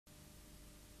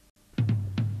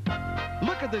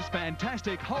Look at this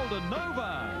fantastic Holden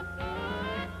Nova.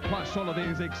 Plus all of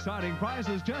these exciting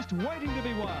prizes just waiting to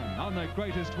be won on the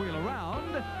greatest wheel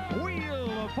around, Wheel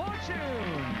of Fortune.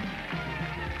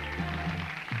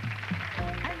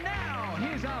 And now,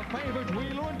 here's our favourite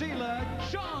wheeler and dealer,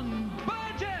 John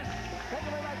Burgess. Thank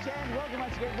you very much, and welcome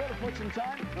once again. Wheel of Fortune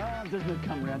time. Oh, doesn't it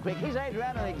come around quick? Here's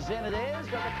Adriana and Xenedis.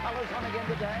 Got the colours on again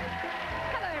today.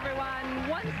 Hello, everyone.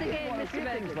 Once again, Mr.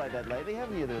 Burgess. Things like that lately,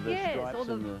 haven't you? The yes, stripes all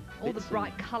the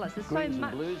bright colours. There's so much.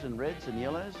 And blues and reds and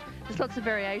yellows. There's lots of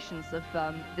variations of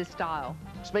this style.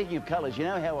 Speaking of colours, you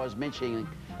know how I was mentioning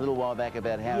a little while back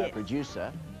about how a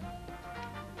producer,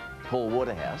 Paul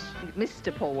Waterhouse,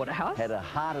 Mr. Paul Waterhouse, had a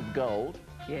heart of gold.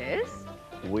 Yes.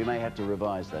 We may have to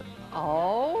revise that.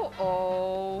 Oh,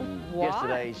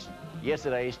 why?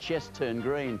 Yesterday's chest turned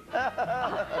green.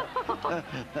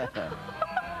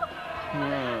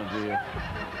 Oh dear.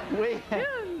 We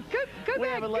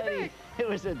have a lady who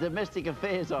was a domestic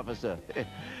affairs officer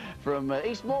from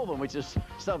East Melbourne, which is a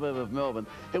suburb of Melbourne.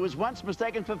 It was once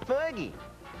mistaken for Fergie.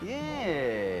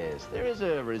 Yes, there is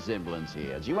a resemblance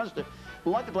here. She wants to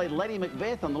like to play Lady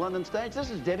Macbeth on the London stage.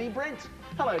 This is Debbie Brent.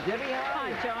 Hello, Debbie. How are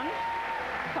you? Hi, John.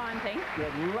 Fine, thanks. You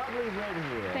have lovely red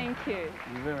hair. Thank you.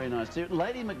 Very nice too.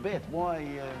 Lady Macbeth,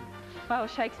 why? Well,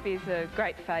 Shakespeare's a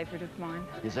great favourite of mine.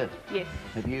 Is it? Yes.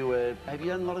 Have you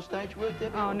done a lot of stage work,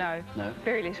 Debbie? Oh, no. No?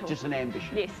 Very little. Just an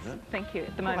ambition? Yes, thank you,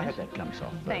 at the moment. Well, I hope that comes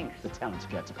off. Thanks. The talent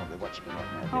scouts are probably watching right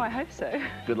now. Oh, I hope so.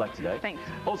 Good luck today. Thanks.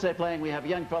 Also playing, we have a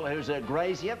young fella who's a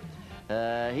grazier.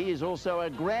 He is also a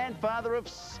grandfather of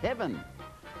 7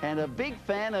 and a big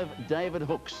fan of David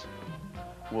Hooks.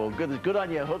 Well, good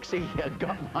on you, Hooksy. You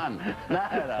got one. No,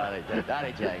 don't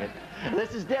he take it.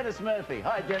 This is Dennis Murphy.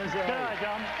 Hi, Dennis. Hi,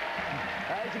 John.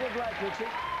 It's a good break, Hooksy.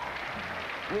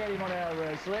 We had him on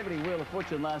our Celebrity Wheel of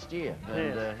Fortune last year.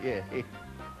 And, yes.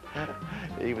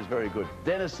 he was very good.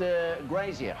 Dennis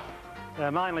Grazier.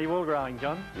 Mainly wool growing,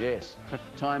 John. Yes.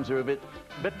 Times are a bit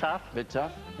tough. Bit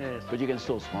tough? Yes. But you can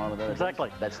still smile about it. Exactly.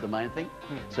 That's the main thing.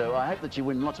 So I hope that you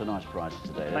win lots of nice prizes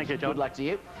today. Thank you, John. Good luck to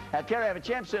you. Our carryover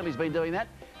champ certainly has been doing that.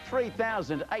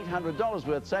 $3,800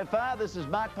 worth so far. This is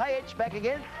Mark Payich back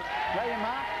again. How are you,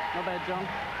 Mark? Not bad, John.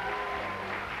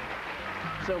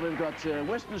 So we've got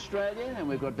Western Australia, and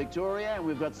we've got Victoria, and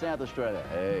we've got South Australia.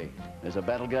 Hey, there's a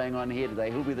battle going on here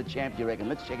today. Who'll be the champ, do you reckon?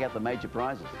 Let's check out the major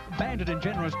prizes. Banded in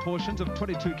generous portions of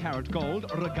 22-carat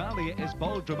gold, Regalia is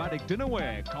bold, dramatic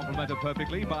dinnerware, complemented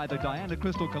perfectly by the Diana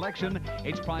Crystal Collection.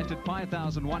 It's priced at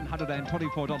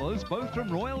 $5,124, both from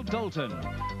Royal Dalton.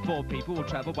 4 people will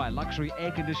travel by luxury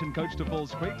air-conditioned coach to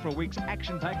Falls Creek for a week's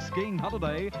action-packed skiing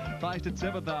holiday, priced at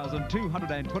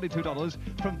 $7,222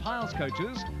 from Piles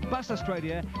Coaches, Bus Australia,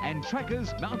 and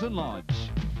Trackers Mountain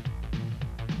Lodge.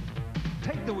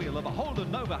 Take the wheel of a Holden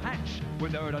Nova hatch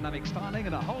with aerodynamic styling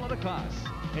and a whole lot of class.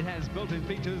 It has built-in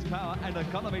features, power and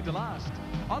economy to last.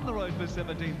 On the road for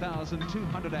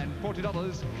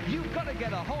 $17,240, you've got to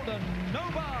get a Holden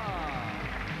Nova.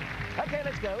 Okay,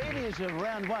 let's go. It is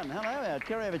round 1. Hello, our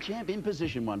carryover champ in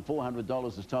position 1.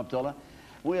 $400 is top dollar.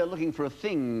 We are looking for a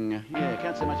thing. Yeah,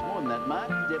 can't say much more than that,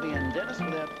 Mark, Debbie and Dennis,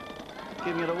 without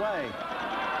giving it away.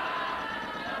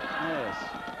 Yes.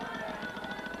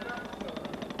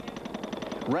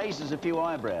 Raises a few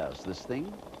eyebrows, this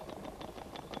thing.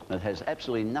 It has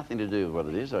absolutely nothing to do with what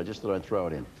it is. I just thought I'd throw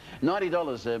it in.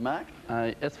 $90, Mark.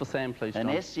 S for Sam, please, An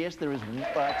John. S, yes, there is two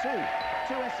S's.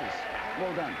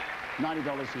 Well done.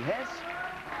 $90 he has.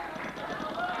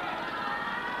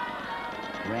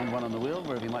 Round 1 on the wheel,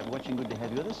 wherever you might be watching, good to have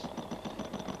you with us.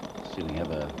 See, we have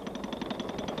a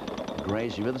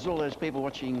grazier with us. All those people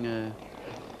watching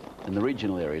in the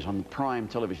regional areas on Prime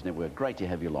Television Network. Great to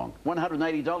have you along.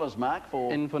 $180, Mark,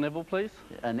 for... N for Neville, please.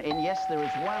 An N, yes, there is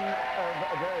one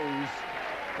of those.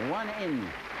 One N.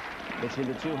 It's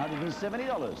into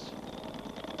 $270.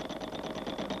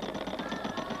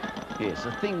 Yes,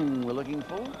 the thing we're looking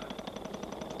for.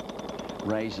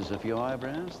 Raises a few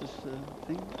eyebrows, this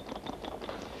thing.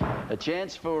 A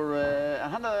chance for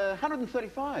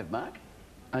 135, Mark.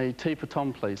 A T for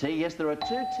Tom, please. T, yes, there are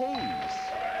 2 T's.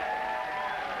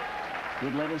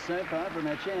 Good letters so far from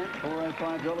our champ.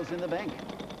 $405 in the bank.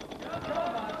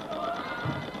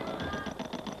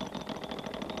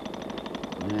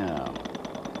 Now,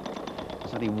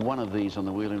 there's only one of these on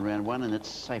the wheel in round 1, and it's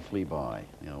safely by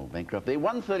the old bankrupt there.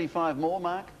 135 more,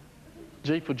 Mark.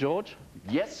 G for George.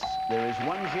 Yes, there is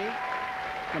 1 G.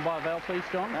 Can I buy a vowel, please,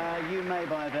 John? You may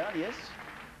buy a vowel, yes.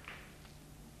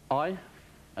 I.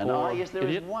 An I, yes, there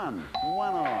is 1.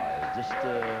 1 I, just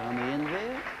on the end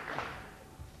there.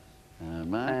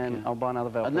 Mark. And I'll buy another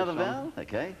vowel. Another please, vowel?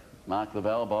 Okay. Mark the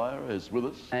vowel buyer is with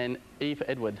us. And E for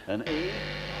Edward. An E.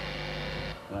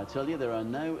 And I tell you, there are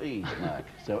no E's, Mark.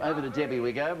 So over to Debbie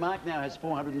we go. Mark now has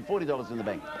 $440 in the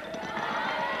bank.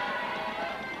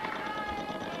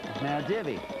 Now,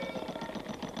 Debbie,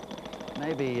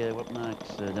 maybe what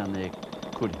Mark's done there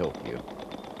could help you.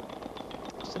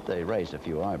 Except they raised a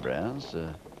few eyebrows.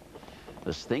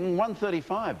 This thing,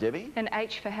 135, Debbie. An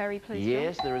H for Harry, please.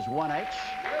 Yes, there is one H.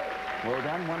 Well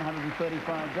done,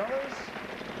 $135.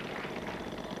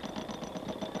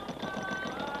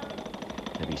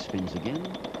 Debbie spins again.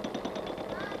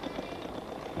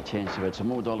 A chance to add some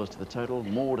more dollars to the total,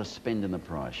 more to spend in the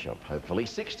prize shop, hopefully.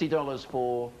 $60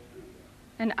 for...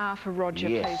 An R for Roger,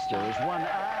 yes, please. there is one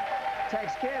R.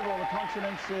 Takes care of all the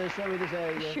consonants, so it is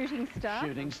a... shooting star.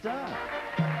 Shooting star.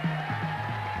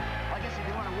 I guess if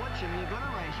you want to watch him, you've got to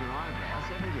raise your eyebrows,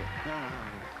 haven't you?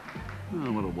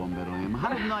 Oh, what a wombat I am.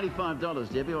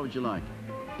 $195, Debbie, what would you like?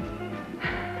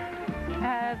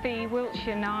 The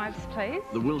Wiltshire knives, please.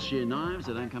 The Wiltshire knives,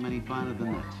 they don't come any finer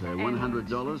than that. So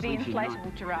 $100. The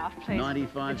inflatable giraffe, please.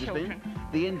 95 to spend.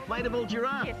 The inflatable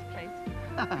giraffe. Yes, please.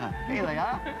 Here they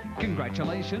are.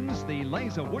 Congratulations, the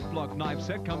laser woodblock knife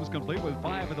set comes complete with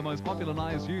 5 of the most popular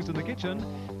knives used in the kitchen,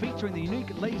 featuring the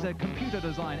unique laser computer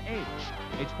design edge.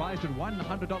 It's priced at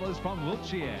 $100 from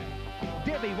Wiltshire.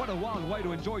 Debbie, what a wild way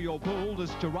to enjoy your pool.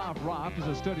 This giraffe raft is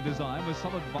a sturdy design with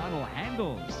solid vinyl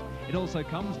handles. It also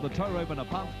comes with a tow rope and a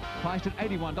pump, priced at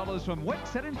 $81 from Wet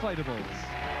Set Inflatables.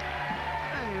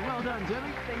 Hey, well done,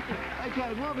 Debbie. Thank you.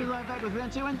 Okay, we'll be right back with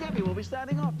round 2, and Debbie will be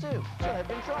starting off too. So they've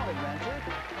been trolling round 2.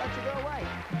 Don't you go away.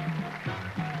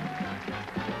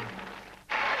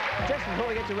 Just before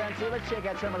we get to round 2, let's check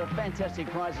out some of the fantastic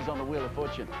prizes on the Wheel of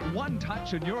Fortune. One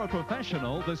touch and you're a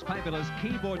professional. This fabulous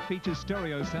keyboard features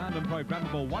stereo sound and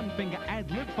programmable one-finger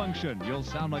ad-lib function. You'll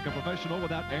sound like a professional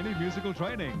without any musical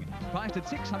training. Priced at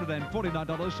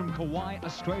 $649 from Kauai,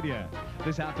 Australia.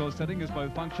 This outdoor setting is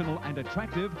both functional and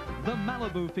attractive. The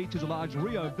Malibu features a large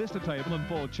Rio Vista table and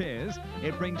 4 chairs.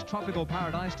 It brings tropical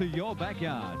paradise to your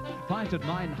backyard. Priced at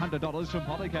 $900 from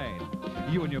Polycane.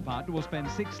 You and your partner will spend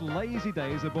 6 lazy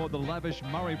days aboard the lavish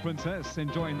Murray Princess,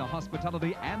 enjoying the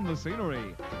hospitality and the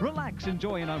scenery. Relax,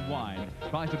 enjoy and unwind.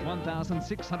 Priced at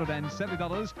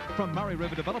 $1,670 from Murray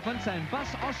River Developments and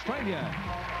Bus Australia.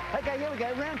 Okay, here we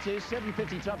go. Round 2,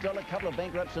 $750 top dollar, couple of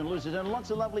bankrupts and losers, and lots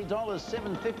of lovely dollars.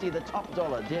 $750 the top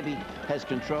dollar. Debbie has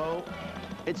control.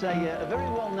 It's a very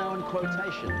well-known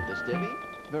quotation, this, Debbie.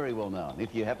 Very well-known.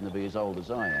 If you happen to be as old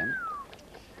as I am.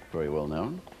 Very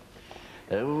well-known.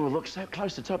 Oh, look, so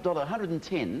close to top dollar,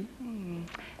 110.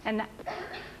 And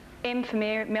M for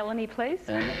Melanie, please.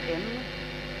 And M?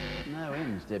 No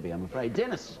M's, Debbie, I'm afraid.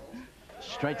 Dennis,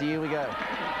 straight to you we go.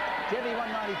 Debbie,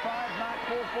 195, Mark,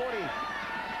 440.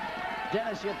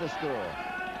 Dennis, you get the score.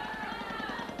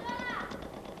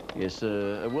 Yes,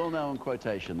 a well-known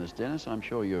quotation, this, Dennis. I'm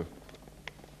sure you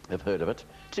have heard of it.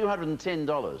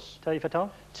 $210. T for Tom.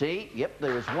 T, yep,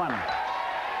 there is one.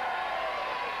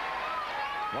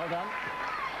 Well done.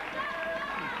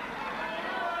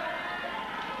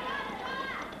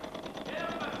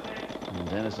 And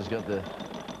Dennis has got the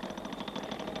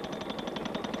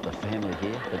family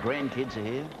here. The grandkids are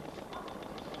here.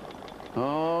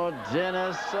 Oh,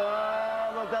 Dennis.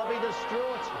 Oh, look, they'll be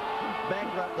distraught.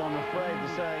 Bankrupt, I'm afraid to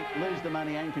say. Lose the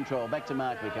money and control. Back to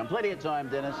Mark we come. Plenty of time,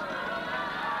 Dennis.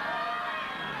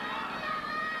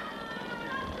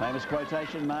 Famous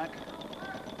quotation, Mark.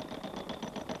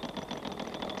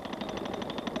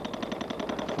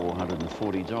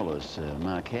 $440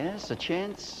 Mark has. A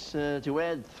chance to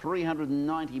add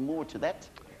 390 more to that.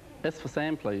 S for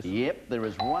Sam, please. Yep, there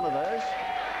is one of those.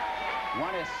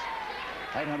 One S.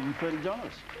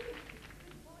 $830.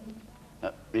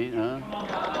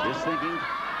 Just thinking.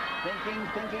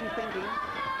 Thinking.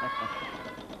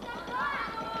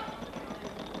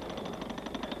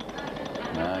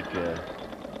 Mark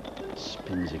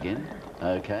spins again.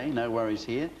 Okay, no worries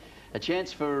here. A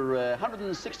chance for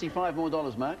 $165 more,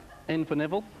 Mark. N for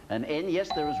Neville. An N, yes,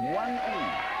 there is one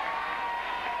N.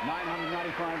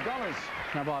 $995.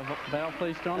 Can I buy a vowel,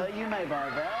 please, John? You may buy a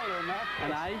vowel, Mark.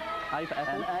 An A. A for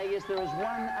apple. An A, yes, there is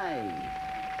one A.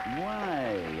 One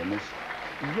A, and this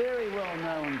very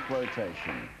well-known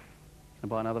quotation. Can I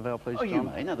buy another vowel, please, Oh, John? you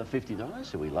may. Another $50,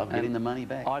 so we love getting the money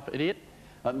back. I for idiot.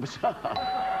 Not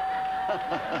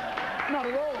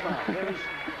at all, Mark. There is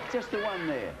just the one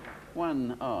there.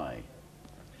 One I.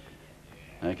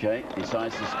 Okay,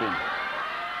 decides to spin.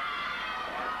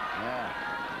 Yeah.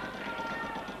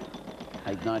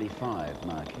 $895,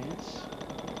 Mark has.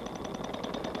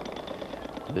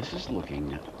 This is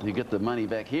looking... You get the money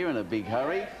back here in a big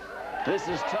hurry. This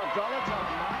is top dollar, top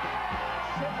mark.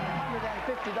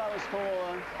 $750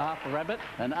 for... R for rabbit.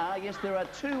 An R, yes, there are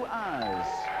 2 R's.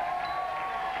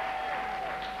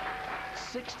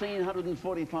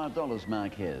 $1,645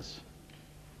 Marquez.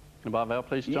 Can I buy a vowel,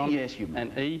 please, John? Yes, you may.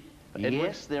 And E for Edward.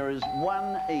 Yes, there is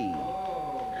one E.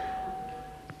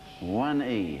 One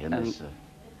E in And this.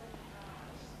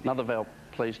 Another vowel,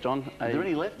 please, John. Are there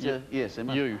any left? Yes,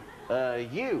 Emma. U.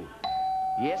 U.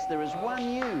 Yes, there is one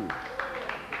U.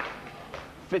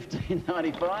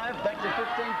 $15.95 back to $15.45.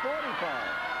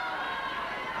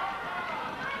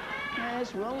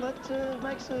 Yes, well, that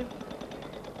makes a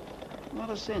lot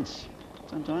of sense.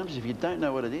 Sometimes if you don't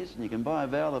know what it is and you can buy a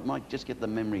vowel that might just get the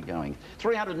memory going.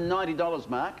 $390,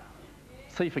 Mark.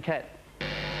 C for cat.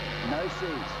 No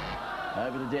C's.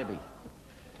 Over to Debbie.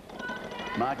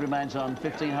 Mark remains on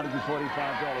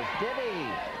 $1,545. Debbie,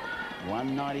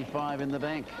 $195 in the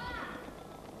bank.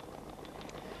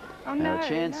 Oh, Now no. a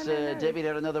chance, no. Debbie, to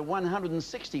have another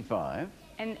 $165.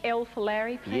 An L for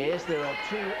Larry, please. Yes, there are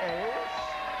two L's.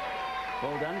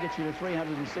 Well done, gets you to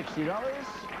 $360.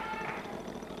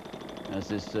 As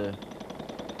this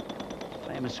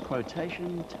famous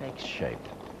quotation takes shape.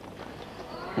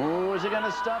 Oh, is it going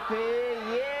to stop here?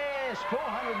 Yes,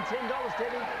 $410,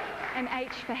 Debbie. An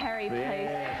H for Harry, please.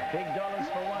 Yes, big dollars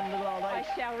for one little old I H.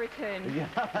 shall return. You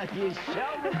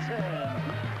shall return.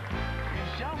 You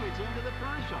shall return to the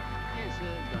prize shop. Yes,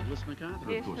 Douglas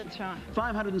MacArthur, Yes, of course. that's right.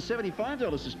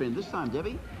 $575 to spend this time,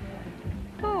 Debbie.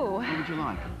 Oh, What would you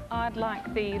like? I'd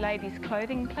like the ladies'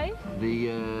 clothing, please. The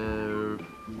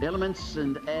Elements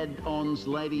and Add-ons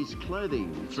Ladies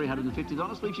Clothing,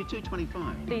 $350, leaves you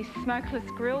 $225. The smokeless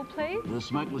grill, please. The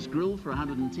Smokeless Grill for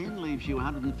 $110 leaves you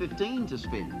 $115 to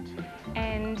spend.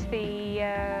 And the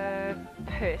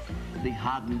purse. The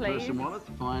Harden Please. Purse and Wallet,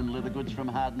 fine leather goods from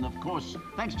Harden, of course.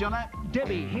 Thanks, Jono.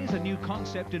 Debbie, here's a new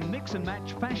concept in mix and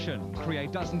match fashion.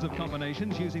 Create dozens of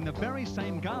combinations using the very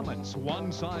same garments.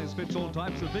 One size fits all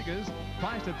types of figures,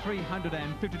 priced at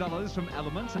 $350 from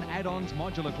Elements and Add-ons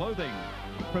Modular Clothing.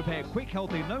 Prepare quick,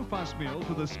 healthy, no-fuss meals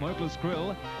with a smokeless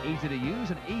grill, easy to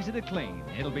use and easy to clean.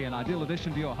 It'll be an ideal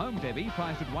addition to your home, Debbie,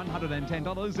 priced at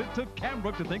 $110. It took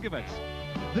Cambrook to think of it.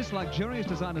 This luxurious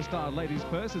designer-style ladies'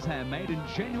 purse is handmade in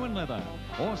genuine leather.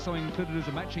 Also included is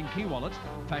a matching key wallet,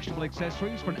 fashionable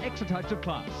accessories for an extra touch of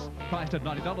class. Priced at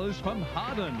 $90 from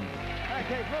Harden.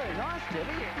 Okay, very nice,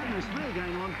 Debbie. Goodness me,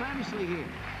 going on famously here.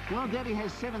 Well, Debbie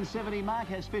has $770, Mark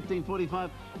has $15.45.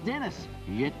 Dennis,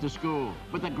 yet to score.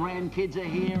 But the grandkids are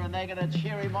here and they're going to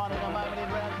cheer him on in a moment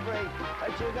in round 3.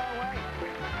 Don't you go away.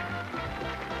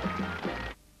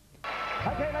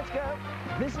 Okay, let's go.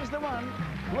 This is the one.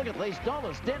 Look at these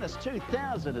dollars. Dennis,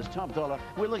 2,000 is top dollar.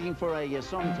 We're looking for a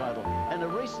song title, and a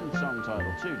recent song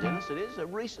title too, Dennis. It is a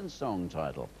recent song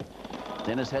title.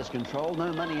 Dennis has control.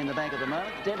 No money in the bank at the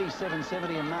moment. Debbie,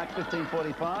 $770 and Mark,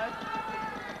 $15.45.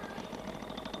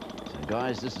 So,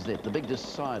 guys, this is it. The big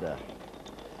decider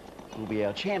will be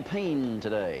our champion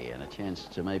today, and a chance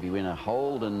to maybe win a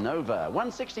Holden Nova.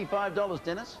 $165,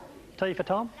 Dennis. T for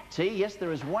Tom. T, yes,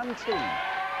 there is one T.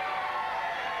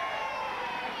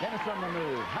 Dennis on the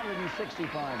move,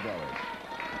 $165.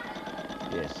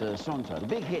 Yes, song title.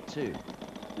 Big hit too.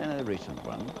 And a recent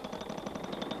one.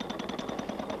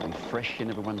 Be fresh in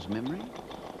everyone's memory.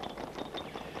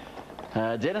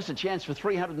 Dennis, a chance for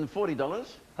 $340.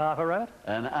 R for rabbit.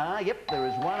 An R, yep, there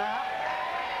is one R.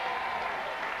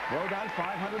 Well done,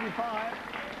 $505.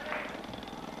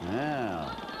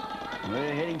 Now,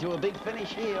 we're heading to a big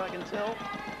finish here, I can tell.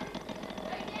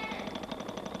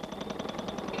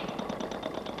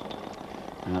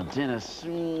 Now, Dennis,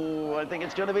 ooh, I think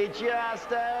it's going to be just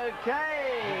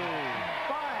okay.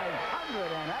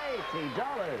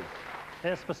 $580.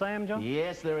 S for Sam, John.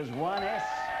 Yes, there is one S.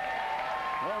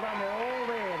 Well done, they're all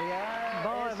there. The R,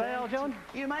 Buy a S, vowel, and John.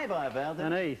 You may buy a vowel, An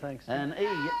Dennis. E, thanks. An E.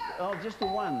 Oh, just the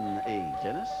one E,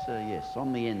 Dennis. Yes,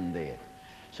 on the end there.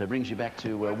 So it brings you back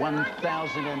to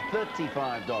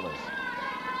 $1,035.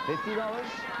 $50.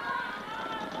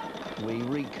 We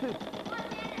recoup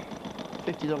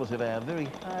 $50 of our very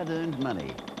hard-earned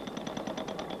money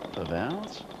for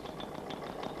vowels.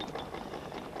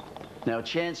 Now, a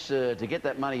chance to get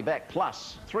that money back,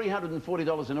 plus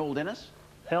 $340 in all, Dennis.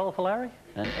 L for Larry.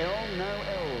 An L, no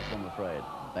L's, I'm afraid.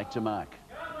 Back to Mark.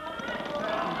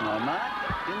 Now,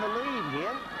 Mark, in the lead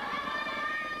here.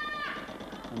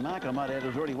 And Mark, I might add,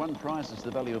 has already won prizes to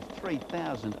the value of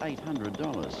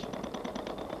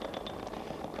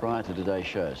 $3,800 prior to today's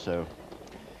show. So,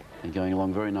 they're going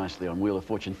along very nicely on Wheel of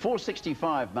Fortune.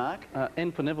 $465, Mark.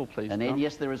 N for Neville, please. And N, John.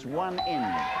 yes, there is one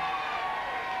N.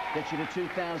 Gets you to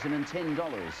 $2,010. Can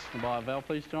I buy a vowel,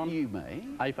 please, John. You may.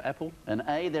 A for apple. An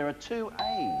A, there are two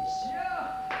A's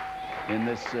in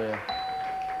this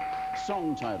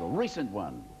song title. Recent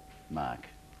one, Mark.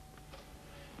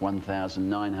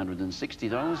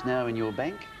 $1,960 now in your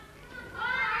bank.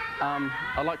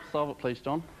 I'd like to solve it, please,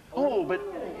 John. Oh, but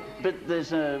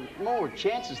there's more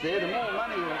chances there, the more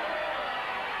money you...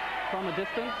 From a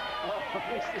distance? Oh,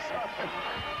 Mr. Simon.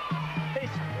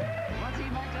 Once he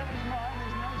makes up his mind,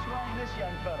 there's no swaying this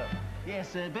young fella.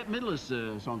 Yes, Bette Midler's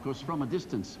song, of course, From a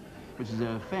Distance, which is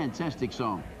a fantastic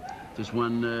song. Just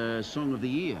won Song of the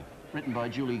Year, written by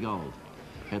Julie Gold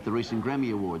at the recent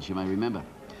Grammy Awards, you may remember.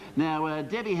 Now,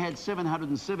 Debbie had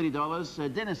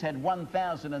 $770. Dennis had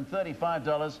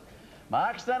 $1,035.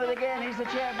 Mark's done it again. He's the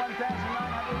champ, $1,960.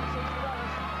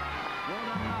 Well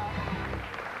done, Mark.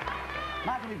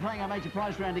 Mark will be playing our major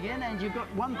prize round again, and you've got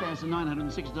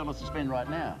 $1,960 to spend right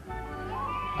now.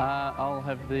 I'll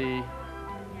have the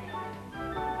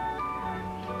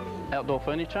outdoor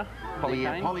furniture,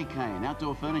 polycane. The polycane,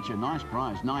 outdoor furniture, nice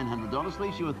prize, $900.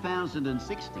 Leaves you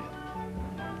 $1,060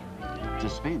 to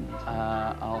spend.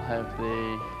 I'll have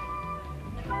the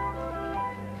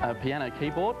piano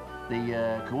keyboard.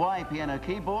 The Kauai piano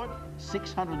keyboard,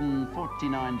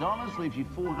 $649, leaves you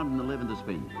 $411 to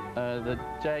spend. The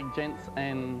Jag gents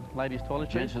and ladies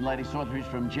toiletries. Gents and ladies toiletries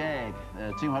from Jag,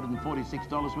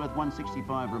 $246 worth,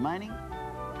 $165 remaining.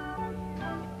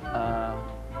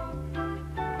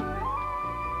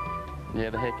 Yeah,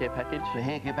 the hair care package. The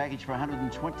hair care package for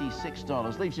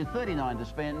 $126, leaves you $39 to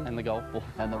spend. And the golf ball.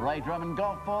 And the Ray Drummond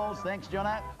golf balls. Thanks,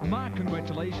 Jono. Mark,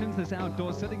 congratulations. This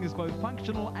outdoor setting is both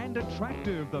functional and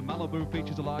attractive. The Malibu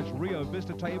features a large Rio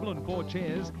Vista table and 4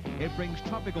 chairs. It brings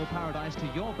tropical paradise to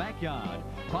your backyard.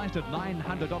 Priced at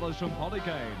 $900 from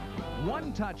Polycane.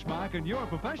 One touch, Mark, and you're a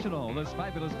professional. This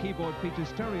fabulous keyboard features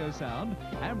stereo sound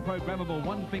and programmable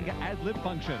one-finger ad-lib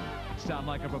function. Sound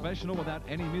like a professional without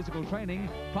any musical training.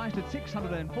 Priced at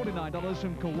 $649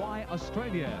 from Kauai,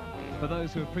 Australia. For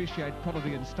those who appreciate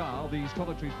quality and style, the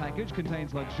toiletries package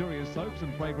contains luxurious soaps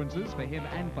and fragrances for him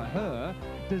and for her,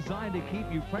 designed to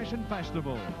keep you fresh and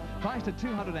fashionable. Priced at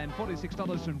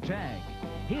 $246 from Jag.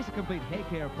 Here's a complete hair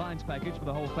care appliance package for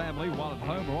the whole family while at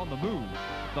home or on the move.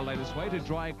 The latest way to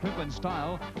dry, crimp and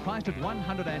style, priced at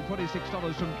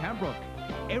 $126 from Cambrook.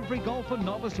 Every golfer,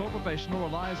 novice or professional,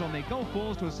 relies on their golf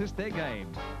balls to assist their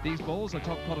game. These balls are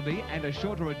top quality and are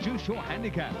sure to reduce your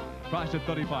handicap. Priced at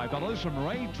 $35 from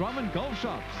Ray Drummond Golf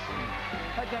Shops.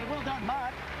 Okay, well done,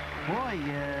 Mark. Boy,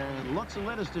 lots of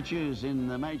letters to choose in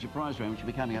the major prize round, which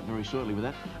will be coming up very shortly with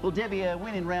that. Well, Debbie,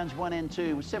 win in rounds 1 and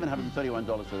 2 with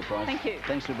 $731 for the prize. Thank you.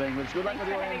 Thanks for being with us. Good luck with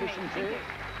your ambition too.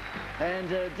 And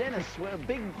Dennis, well,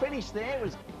 big finish there,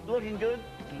 was looking good.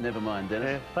 Never mind,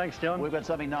 Dennis. Yeah, thanks, John. We've got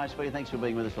something nice for you. Thanks for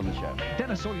being with us on the show.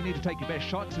 Dennis, all you need to take your best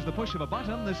shots is the push of a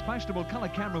button. This fashionable colour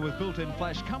camera with built-in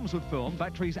flash comes with film,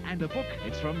 batteries and a book.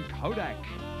 It's from Kodak.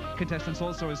 Contestants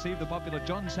also receive the popular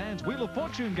John Sands Wheel of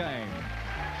Fortune game.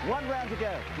 1 round to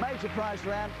go. Major prize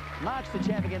round. Mark's the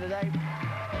champ again today.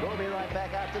 We'll be right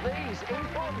back after these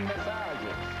important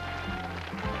messages.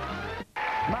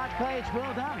 Mark Page,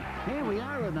 well done. Here we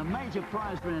are in the major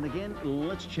prize round again.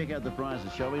 Let's check out the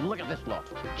prizes, shall we? Look at this lot.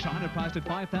 China priced at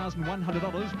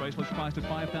 $5,100, bracelets priced at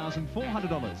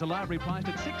 $5,400, a library priced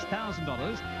at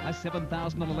 $6,000, a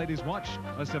 $7,000 ladies' watch,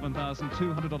 a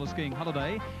 $7,200 skiing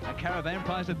holiday, a caravan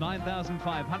priced at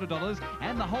 $9,500,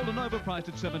 and the Holden Nova priced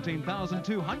at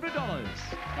 $17,200.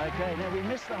 Okay, now we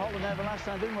missed the Holden Nova last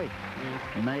time, didn't we? Yes.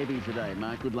 Maybe today,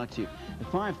 Mark. Good luck to you.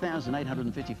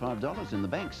 $5,855 in the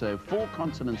bank, so 4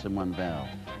 consonants and 1 vowel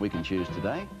we can choose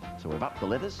today. So we've upped the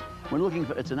letters. We're looking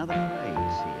for, it's another phrase here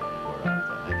we're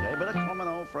after, okay? But a common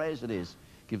old phrase it is.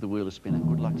 Give the wheel a spin and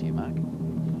good luck to you, Mark.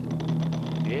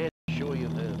 Yeah, sure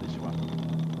you've heard of this one.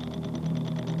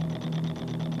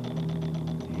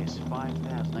 Yes,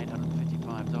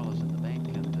 $5,855 in the bank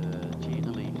and, gee,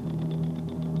 nearly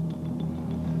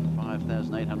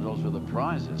 $5,800 for the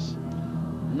prizes.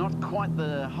 Not quite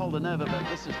the Holden Nova, but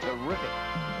this is terrific.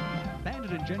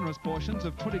 Banded in generous portions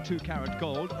of 22-carat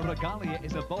gold, Regalia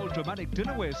is a bold, dramatic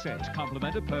dinnerware set,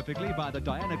 complemented perfectly by the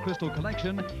Diana Crystal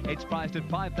Collection. It's priced at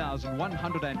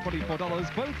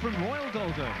 $5,124, both from Royal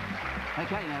Golden.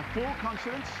 Okay, now 4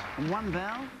 consonants, 1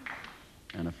 vowel,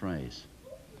 and a phrase.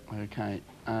 Okay.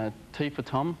 T for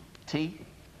Tom. T.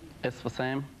 S for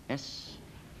Sam. S.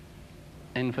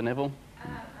 N for Neville.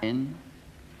 N.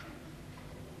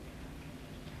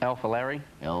 L for Larry.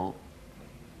 L.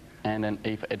 And an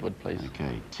E for Edward, please.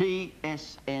 Okay.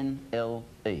 T-S-N-L-E.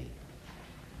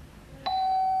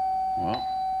 Well,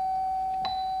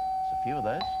 there's a few of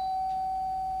those.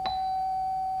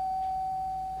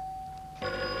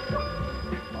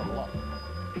 Not a lot.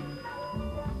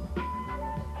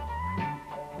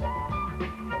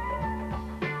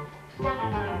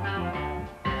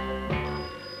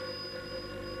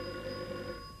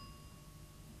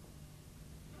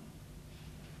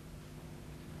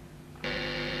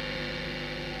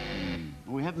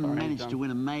 We haven't managed to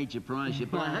win a major prize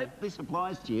yet, but I hope this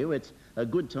applies to you. It's a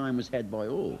good time was had by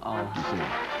all. Oh.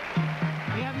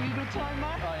 You having a good time,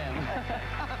 mate? I am.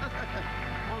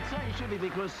 Well, so you should be,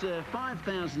 because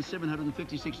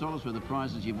 $5,756 worth of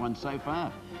prizes you've won so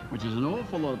far, which is an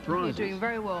awful lot of prizes. You're doing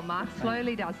very well, Mark.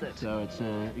 Slowly does it. So it's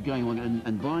going along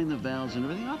and buying the vowels and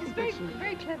everything. I think It's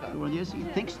very clever. well, yes, he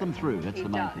thinks them through. That's He the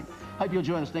main does. thing. Hope you'll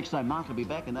join us next time. Mark will be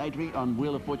back, and Adri on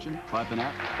Wheel of Fortune. Bye for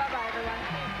now. Bye-bye,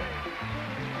 everyone.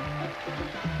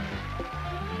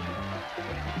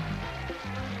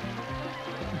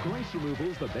 Grace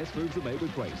Removals, the best moves are made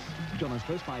with Grace. John is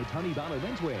dressed by Tony Barlow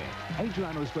Menswear.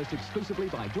 Adriana is dressed exclusively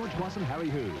by George Cross and Harry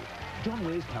Hu. John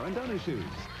wears Carandona shoes.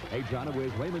 Adriana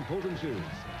wears Raymond Paulton shoes.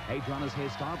 Adriana's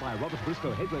hairstyle by Robert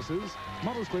Briscoe Hairdressers.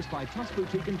 Models dressed by Trust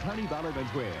Boutique and Tony Barlow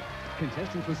Menswear.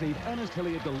 Contestants receive Ernest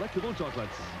Hilliard delectable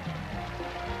chocolates.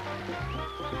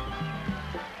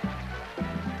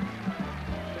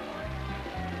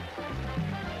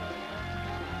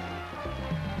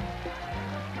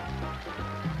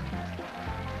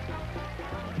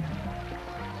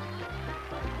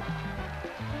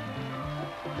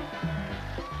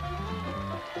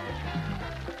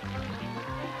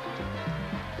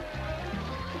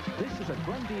 This is a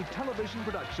Grundy television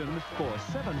production for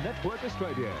 7 Network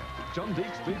Australia. John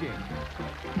Deek speaking.